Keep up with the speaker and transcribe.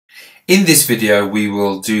In this video we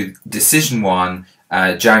will do Decision 1,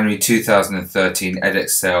 January 2013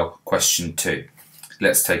 Edexcel question 2.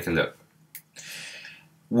 Let's take a look.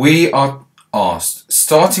 We are asked,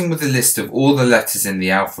 starting with a list of all the letters in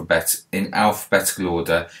the alphabet in alphabetical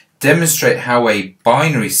order, demonstrate how a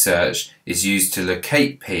binary search is used to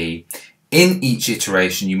locate P. In each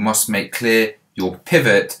iteration you must make clear your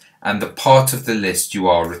pivot and the part of the list you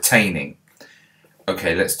are retaining.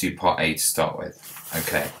 Okay, let's do part A to start with.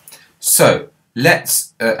 Okay, so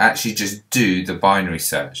let's actually just do the binary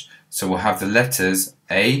search. So we'll have the letters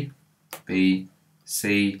A, B,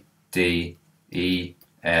 C, D, E,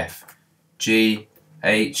 F, G,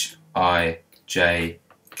 H, I, J,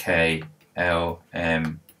 K, L,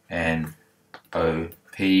 M, N, O,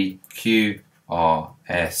 P, Q, R,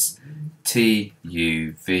 S, T,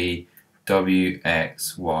 U, V, W,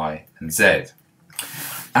 X, Y, and Z.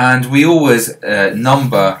 And we always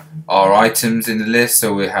number our items in the list,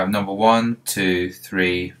 so we have number 1, 2,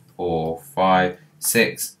 3, 4, 5,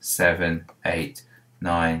 6, 7, 8,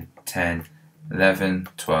 9, 10, 11,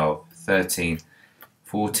 12, 13,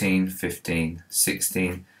 14, 15,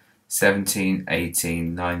 16, 17,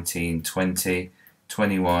 18, 19, 20,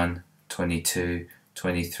 21, 22,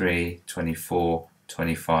 23, 24,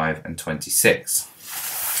 25, and 26.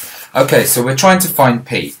 Okay, so we're trying to find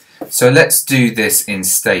P. So let's do this in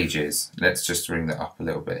stages. Let's just bring that up a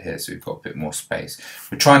little bit here so we've got a bit more space.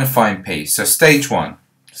 We're trying to find P. So stage 1.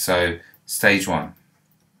 So stage 1.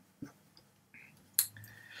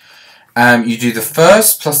 You do the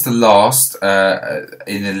first plus the last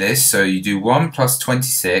in the list. So you do 1 plus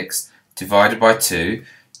 26 divided by 2.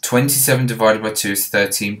 27 divided by 2 is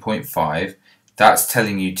 13.5. That's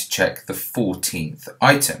telling you to check the 14th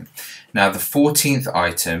item. Now the 14th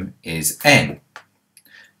item is N.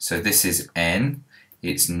 So this is N.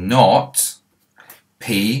 It's not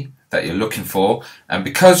P that you're looking for. And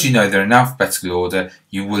because you know they're in alphabetical order,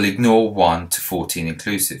 you will ignore 1 to 14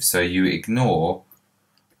 inclusive. So you ignore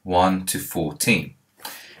 1 to 14.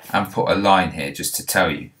 And put a line here just to tell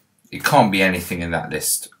you. It can't be anything in that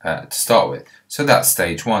list to start with. So that's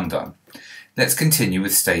stage 1 done. Let's continue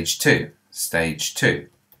with stage 2. Stage 2.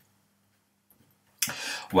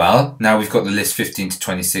 Well, now we've got the list 15 to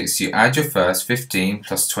 26. You add your first 15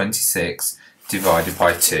 plus 26 divided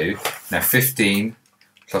by 2. Now 15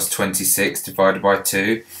 plus 26 divided by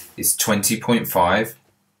 2 is 20.5.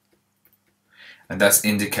 And that's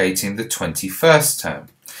indicating the 21st term.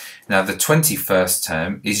 Now the 21st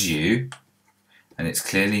term is U. And it's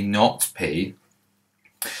clearly not P.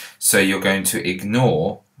 So you're going to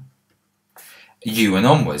ignore U and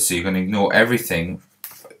onwards. So you're going to ignore everything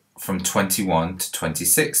from 21 to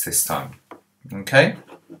 26 this time. Okay?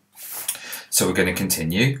 So we're going to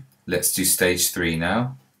continue. Let's do stage 3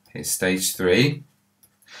 now. Here's stage 3.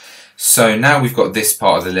 So now we've got this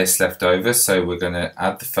part of the list left over. So we're going to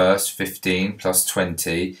add the first 15 plus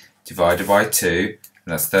 20 divided by 2.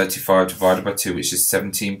 And that's 35 divided by 2, which is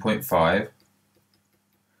 17.5.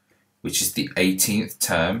 Which is the 18th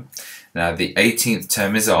term. Now the 18th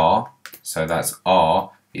term is R. So that's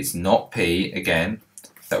R. It's not P again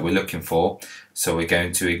that we're looking for, so we're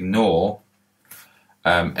going to ignore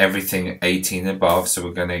everything 18 above, so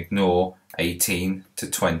we're going to ignore 18 to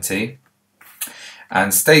 20.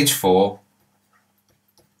 And stage 4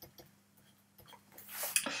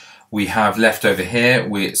 we have left over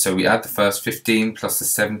here, so we add the first 15 plus the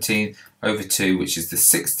 17 over 2, which is the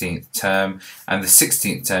 16th term, and the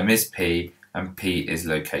 16th term is P, and P is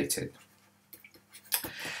located.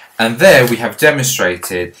 And there we have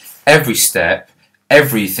demonstrated every step,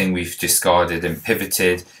 everything we've discarded and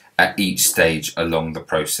pivoted at each stage along the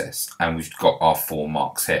process, and we've got our 4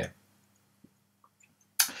 marks here.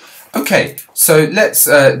 Okay, so let's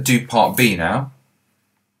do part B now.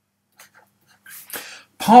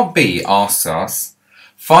 Part B asks us,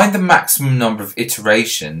 find the maximum number of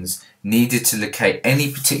iterations needed to locate any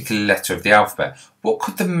particular letter of the alphabet. What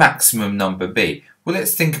could the maximum number be? Well,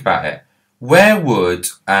 let's think about it. Where would,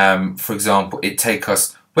 for example, it take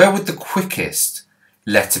us, where would the quickest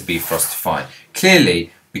letter be for us to find?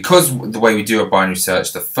 Clearly, because the way we do a binary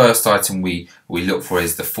search, the first item we look for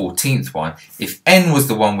is the 14th one. If N was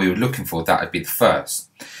the one we were looking for, that would be the first.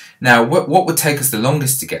 Now, what would take us the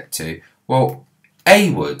longest to get to? Well, A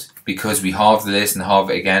would, because we halve the list and halve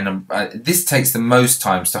it again. And this takes the most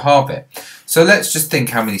times to halve it. So let's just think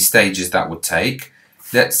how many stages that would take.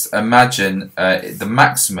 Let's imagine the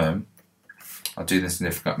maximum. I'll do this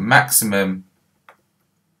significant. Maximum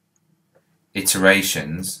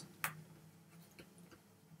iterations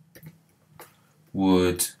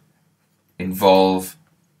would involve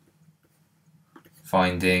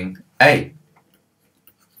finding A.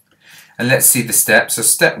 And let's see the steps. So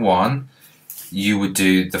step 1, you would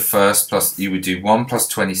do the first plus, you would do 1 plus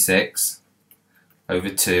 26 over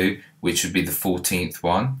 2, which would be the 14th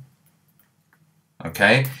one.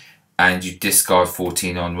 Okay, and you discard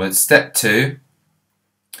 14 onwards. Step 2,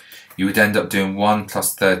 you would end up doing 1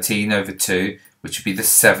 plus 13 over 2, which would be the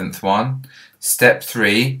 7th one. Step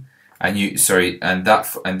 3, and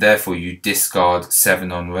therefore you discard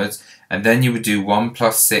 7 onwards, and then you would do 1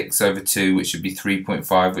 plus 6 over 2, which would be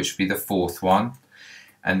 3.5, which would be the 4th one,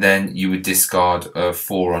 and then you would discard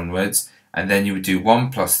 4 onwards, and then you would do 1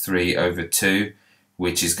 plus 3 over 2,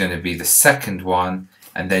 which is going to be the 2nd one,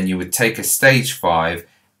 and then you would take a stage 5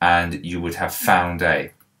 and you would have found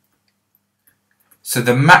A. So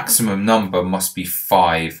the maximum number must be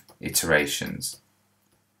 5 iterations,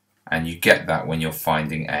 and you get that when you're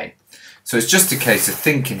finding A. So it's just a case of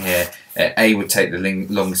thinking here, A would take the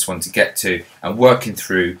longest one to get to, and working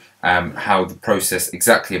through how the process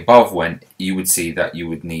exactly above went, you would see that you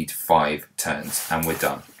would need 5 turns, and we're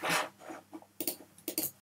done.